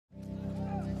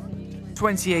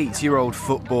28-year-old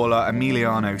footballer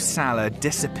Emiliano Sala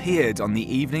disappeared on the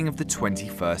evening of the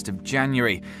 21st of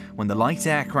January when the light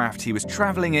aircraft he was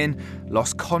travelling in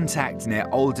lost contact near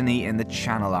Alderney in the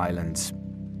Channel Islands.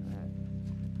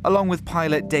 Along with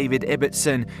pilot David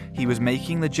Ibbotson, he was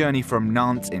making the journey from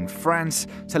Nantes in France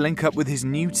to link up with his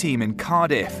new team in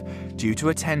Cardiff, due to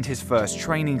attend his first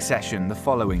training session the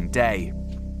following day.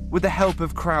 With the help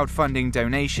of crowdfunding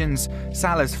donations,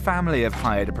 Sala's family have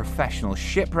hired a professional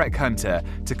shipwreck hunter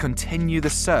to continue the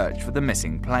search for the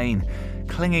missing plane,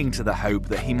 clinging to the hope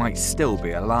that he might still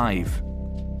be alive.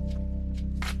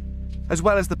 As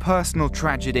well as the personal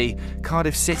tragedy,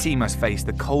 Cardiff City must face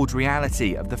the cold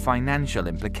reality of the financial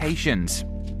implications.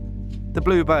 The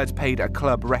Bluebirds paid a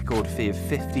club record fee of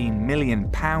 £15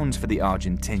 million for the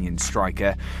Argentinian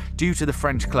striker, due to the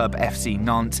French club FC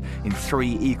Nantes in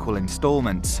 3 equal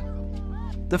instalments.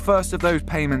 The first of those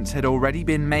payments had already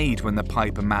been made when the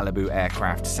Piper Malibu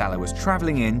aircraft Sala was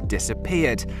travelling in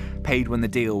disappeared, paid when the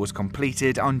deal was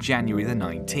completed on January the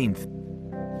 19th.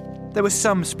 There was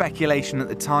some speculation at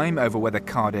the time over whether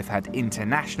Cardiff had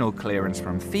international clearance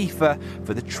from FIFA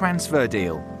for the transfer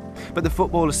deal, but the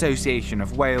Football Association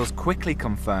of Wales quickly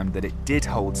confirmed that it did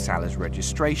hold Sala's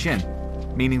registration,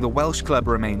 meaning the Welsh club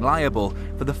remained liable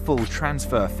for the full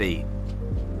transfer fee.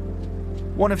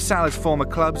 One of Sala's former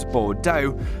clubs,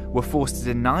 Bordeaux, were forced to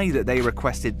deny that they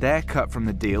requested their cut from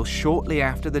the deal shortly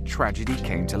after the tragedy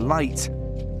came to light.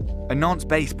 A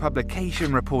Nantes-based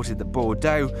publication reported that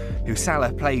Bordeaux, who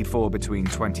Sala played for between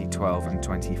 2012 and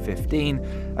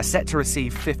 2015, are set to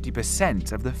receive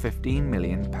 50% of the £15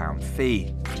 million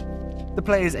fee. The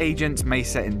player's agent,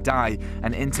 Mesa Ndai,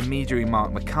 and intermediary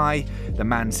Mark Mackay, the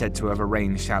man said to have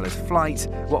arranged Sala's flight,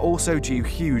 were also due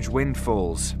huge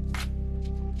windfalls.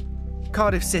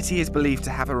 Cardiff City is believed to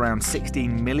have around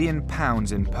 £16 million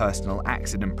in personal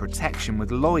accident protection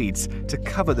with Lloyds to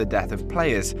cover the death of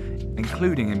players,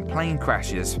 including in plane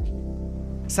crashes.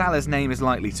 Sala's name is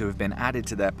likely to have been added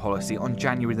to their policy on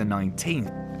January the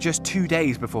 19th, just 2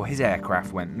 days before his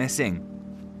aircraft went missing.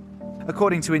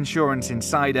 According to Insurance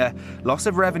Insider, loss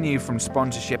of revenue from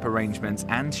sponsorship arrangements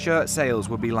and shirt sales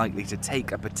would be likely to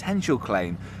take a potential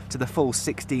claim to the full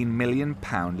 £16 million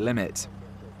limit.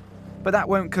 But that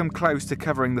won't come close to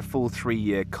covering the full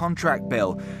 3-year contract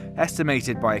bill,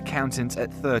 estimated by accountants at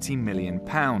 £30 million,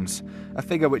 a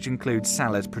figure which includes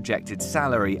Sala's projected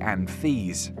salary and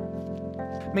fees.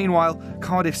 Meanwhile,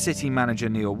 Cardiff City manager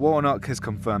Neil Warnock has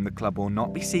confirmed the club will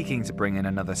not be seeking to bring in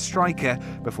another striker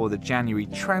before the January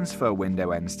transfer window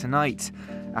ends tonight,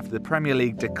 after the Premier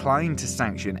League declined to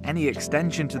sanction any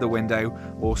extension to the window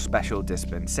or special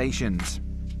dispensations.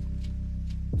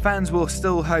 Fans will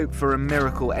still hope for a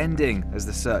miracle ending as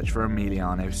the search for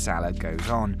Emiliano Sala goes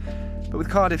on. But with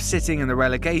Cardiff sitting in the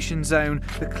relegation zone,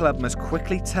 the club must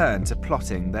quickly turn to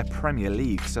plotting their Premier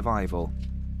League survival.